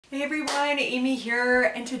Hey everyone, Amy here,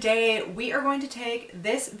 and today we are going to take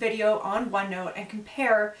this video on OneNote and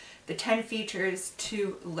compare the 10 features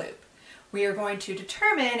to Loop. We are going to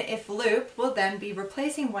determine if Loop will then be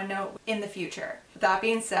replacing OneNote in the future. With that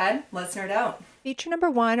being said, let's nerd out. Feature number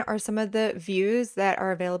one are some of the views that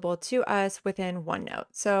are available to us within OneNote.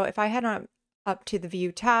 So if I head on up to the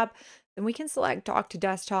View tab, then we can select Dock to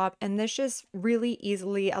Desktop, and this just really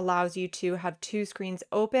easily allows you to have two screens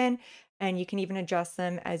open, and you can even adjust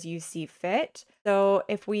them as you see fit. So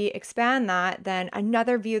if we expand that, then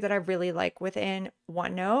another view that I really like within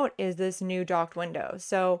OneNote is this new docked window.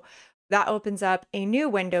 So that opens up a new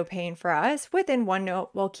window pane for us within OneNote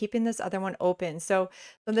while keeping this other one open. So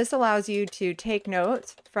this allows you to take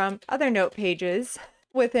notes from other note pages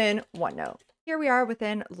within OneNote. Here we are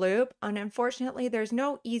within Loop, and unfortunately there's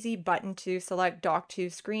no easy button to select dock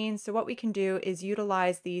to screen. So what we can do is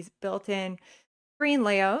utilize these built-in screen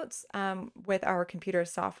layouts with our computer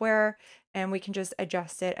software, and we can just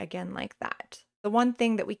adjust it again like that. The one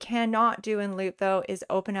thing that we cannot do in Loop though is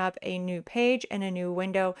open up a new page and a new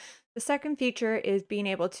window. The second feature is being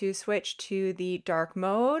able to switch to the dark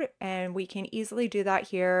mode, and we can easily do that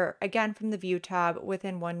here again from the View tab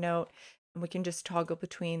within OneNote, and we can just toggle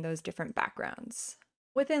between those different backgrounds.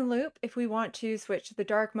 Within Loop, if we want to switch to the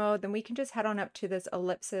dark mode, then we can just head on up to this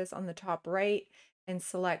ellipsis on the top right and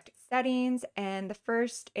select settings, and the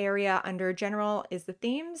first area under general is the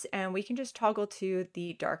themes, and we can just toggle to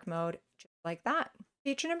the dark mode just like that.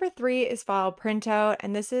 Feature number three is file printout,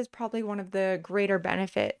 and this is probably one of the greater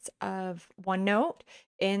benefits of OneNote.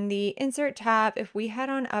 In the insert tab, if we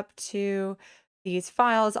head on up to these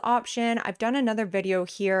files option, I've done another video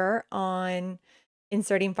here on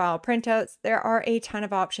inserting file printouts. There are a ton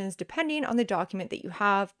of options depending on the document that you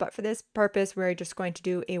have, but for this purpose, we're just going to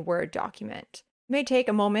do a Word document. It may take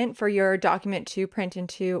a moment for your document to print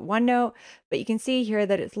into OneNote, but you can see here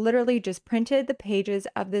that it's literally just printed the pages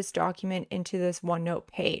of this document into this OneNote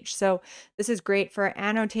page. So this is great for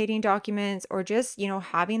annotating documents or just,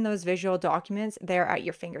 having those visual documents there at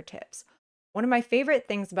your fingertips. One of my favorite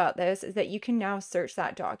things about this is that you can now search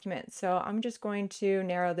that document. So I'm just going to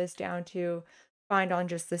narrow this down to find on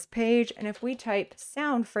just this page. And if we type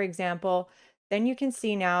sound, for example, then you can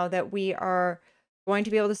see now that we are going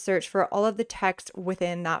to be able to search for all of the text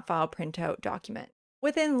within that file printout document.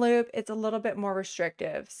 Within Loop, it's a little bit more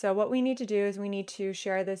restrictive. So what we need to do is we need to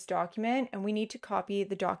share this document, and we need to copy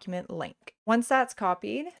the document link. Once that's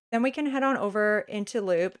copied, then we can head on over into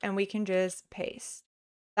Loop and we can just paste.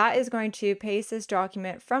 That is going to paste this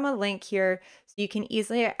document from a link here, so you can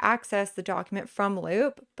easily access the document from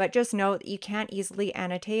Loop, but just note that you can't easily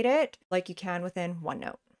annotate it like you can within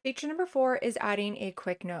OneNote. Feature number four is adding a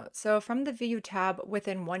quick note. So from the View tab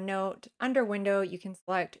within OneNote, under Window, you can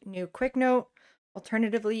select New Quick Note.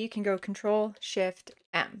 Alternatively, you can go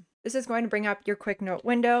Control-Shift-M. This is going to bring up your quick note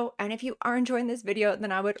window, and if you are enjoying this video,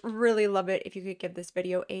 then I would really love it if you could give this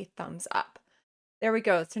video a thumbs up. There we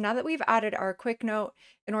go. So now that we've added our quick note,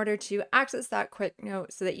 in order to access that quick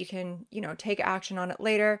note so that you can, take action on it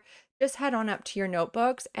later, just head on up to your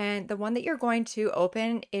notebooks, and the one that you're going to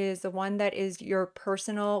open is the one that is your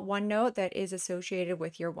personal OneNote that is associated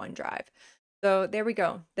with your OneDrive. So there we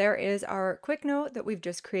go. There is our quick note that we've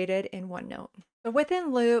just created in OneNote. So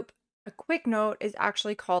within Loop, a quick note is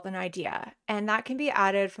actually called an idea, and that can be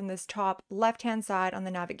added from this top left-hand side on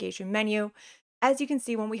the navigation menu. As you can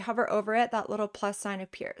see, when we hover over it, that little plus sign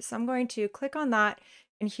appears. So I'm going to click on that,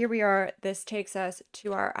 and here we are. This takes us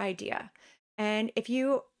to our idea. And if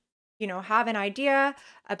you have an idea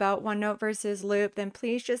about OneNote versus Loop, then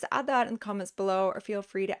please just add that in the comments below, or feel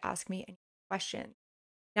free to ask me any questions.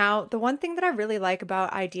 Now, the one thing that I really like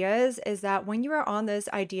about ideas is that when you are on this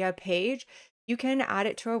idea page, you can add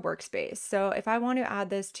it to a workspace. So if I want to add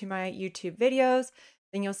this to my YouTube videos,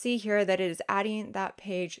 then you'll see here that it is adding that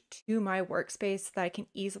page to my workspace so that I can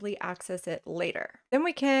easily access it later. Then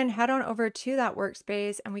we can head on over to that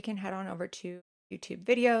workspace and we can head on over to YouTube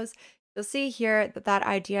videos. You'll see here that that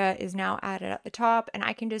idea is now added at the top, and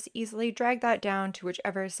I can just easily drag that down to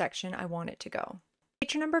whichever section I want it to go.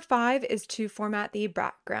 Feature number five is to format the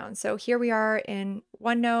background. So here we are in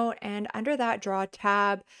OneNote, and under that Draw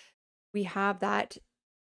tab, we have that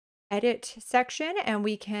Edit section, and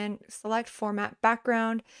we can select Format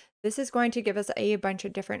Background. This is going to give us a bunch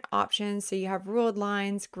of different options. So you have ruled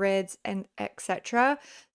lines, grids, and etc.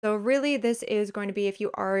 So really this is going to be if you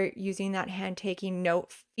are using that hand-taking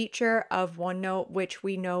note feature of OneNote, which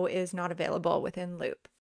we know is not available within Loop.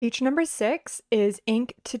 Feature number six is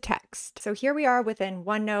ink to text. So here we are within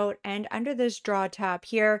OneNote, and under this Draw tab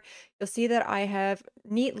here, you'll see that I have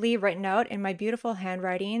neatly written out in my beautiful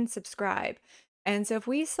handwriting, subscribe. And so if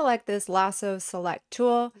we select this lasso select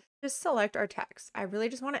tool, just select our text. I really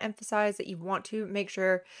just want to emphasize that you want to make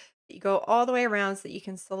sure that you go all the way around so that you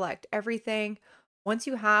can select everything. Once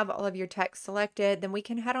you have all of your text selected, then we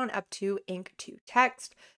can head on up to Ink to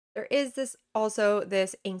Text. There is this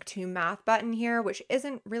Ink to Math button here, which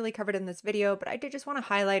isn't really covered in this video, but I did just want to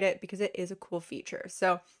highlight it because it is a cool feature.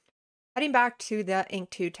 So heading back to the Ink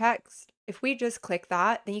to Text, if we just click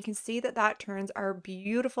that, then you can see that that turns our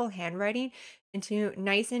beautiful handwriting into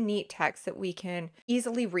nice and neat text that we can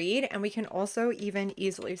easily read, and we can also even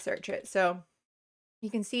easily search it. So you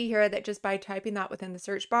can see here that just by typing that within the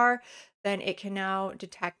search bar, then it can now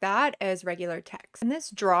detect that as regular text. And this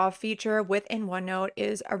draw feature within OneNote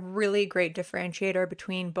is a really great differentiator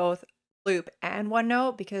between both Loop and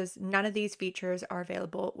OneNote because none of these features are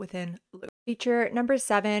available within Loop. Feature number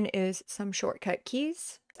 7 is some shortcut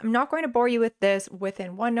keys. I'm not going to bore you with this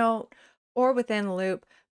within OneNote or within Loop,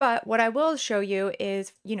 but what I will show you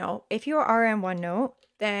is, if you are in OneNote,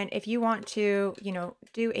 then if you want to,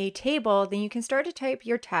 do a table, then you can start to type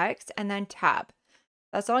your text and then tab.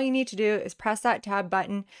 That's all you need to do is press that tab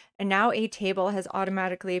button, and now a table has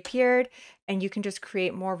automatically appeared, and you can just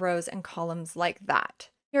create more rows and columns like that.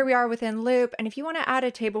 Here we are within Loop, and if you want to add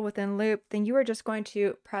a table within Loop, then you are just going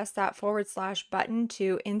to press that / button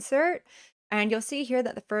to insert, and you'll see here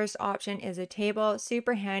that the first option is a table,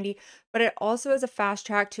 super handy, but it also is a fast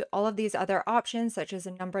track to all of these other options such as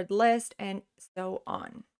a numbered list and so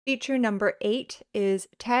on. Feature number 8 is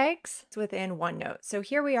tags within OneNote. So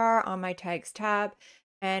here we are on my tags tab,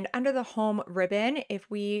 and under the home ribbon, if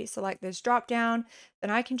we select this drop down,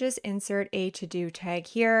 then I can just insert a to-do tag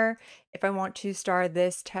here. If I want to star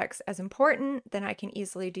this text as important, then I can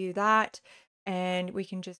easily do that. And we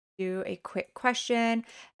can just do a quick question.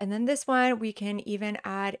 And then this one, we can even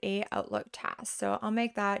add a Outlook task. So I'll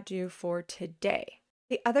make that do for today.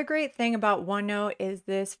 The other great thing about OneNote is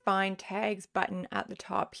this Find Tags button at the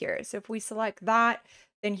top here. So if we select that,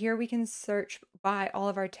 then here we can search by all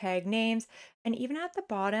of our tag names. And even at the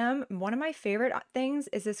bottom, one of my favorite things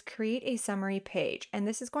is this Create a Summary page. And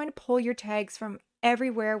this is going to pull your tags from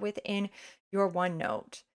everywhere within your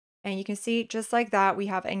OneNote. And you can see just like that, we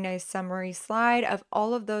have a nice summary slide of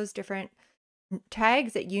all of those different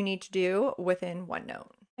tags that you need to do within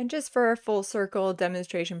OneNote. And just for full circle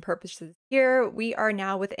demonstration purposes here, we are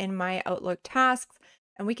now within my Outlook tasks,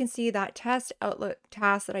 and we can see that test Outlook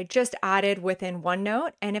task that I just added within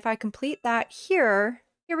OneNote. And if I complete that here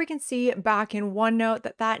we can see back in OneNote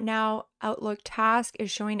that now Outlook task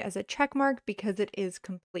is showing as a check mark because it is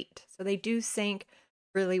complete. So they do sync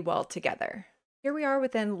really well together. Here we are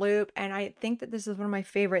within Loop, and I think that this is one of my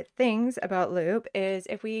favorite things about Loop is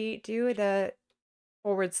if we do the /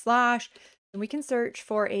 and we can search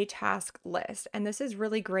for a task list. And this is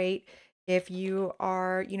really great if you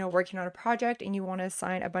are, working on a project and you want to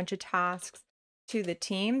assign a bunch of tasks to the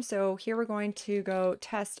team. So here we're going to go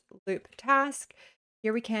test loop task.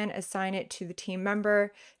 Here we can assign it to the team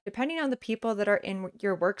member. Depending on the people that are in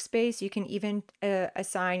your workspace, you can even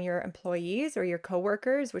assign your employees or your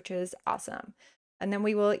coworkers, which is awesome. And then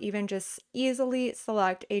we will even just easily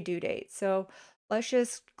select a due date. So let's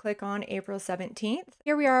just click on April 17th.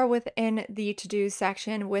 Here we are within the to-do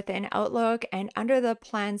section within Outlook, and under the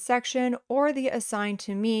plan section or the assign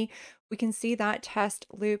to me, we can see that test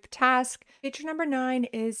loop task. Feature number 9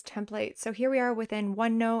 is templates. So here we are within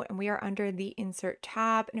OneNote and we are under the insert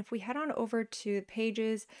tab. And if we head on over to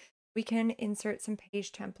pages, we can insert some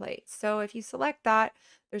page templates. So if you select that,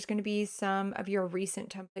 there's going to be some of your recent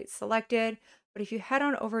templates selected. But if you head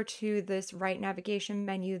on over to this right navigation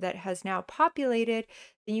menu that has now populated,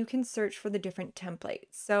 then you can search for the different templates.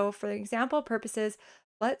 So for example purposes,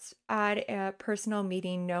 let's add a personal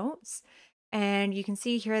meeting notes. And you can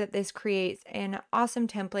see here that this creates an awesome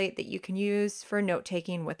template that you can use for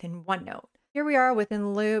note-taking within OneNote. Here we are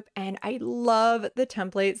within Loop, and I love the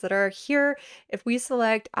templates that are here. If we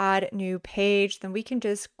select add new page, then we can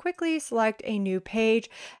just quickly select a new page.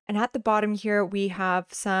 And at the bottom here, we have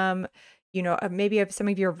some maybe of some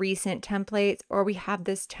of your recent templates, or we have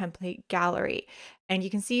this template gallery. And you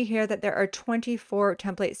can see here that there are 24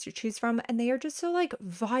 templates to choose from, and they are just so like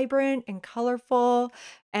vibrant and colorful.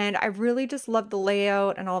 And I really just love the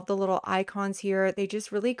layout and all of the little icons here. They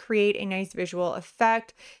just really create a nice visual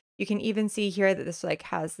effect. You can even see here that this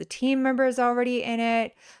has the team members already in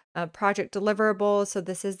it, project deliverables. So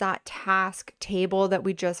this is that task table that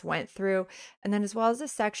we just went through, and then as well as a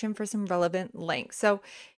section for some relevant links. So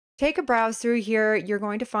take a browse through here. You're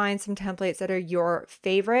going to find some templates that are your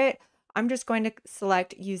favorite. I'm just going to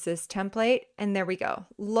select use this template, and there we go.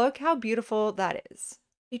 Look how beautiful that is.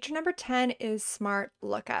 Feature number 10 is Smart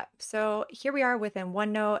Lookup. So here we are within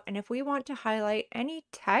OneNote, and if we want to highlight any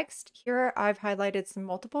text, here I've highlighted some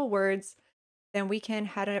multiple words, then we can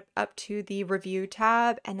head up to the Review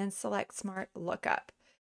tab and then select Smart Lookup.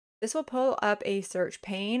 This will pull up a search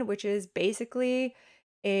pane, which is basically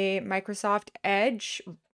a Microsoft Edge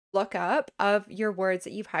lookup of your words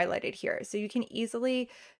that you've highlighted here. So you can easily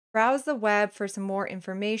browse the web for some more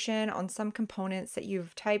information on some components that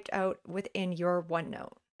you've typed out within your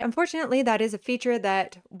OneNote. Unfortunately, that is a feature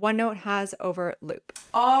that OneNote has over Loop.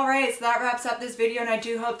 All right, so that wraps up this video, and I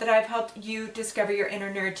do hope that I've helped you discover your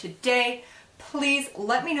inner nerd today. Please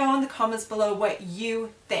let me know in the comments below what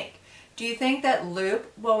you think. Do you think that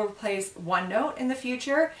Loop will replace OneNote in the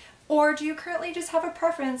future, or do you currently just have a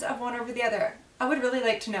preference of one over the other? I would really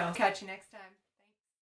like to know. Catch you next time.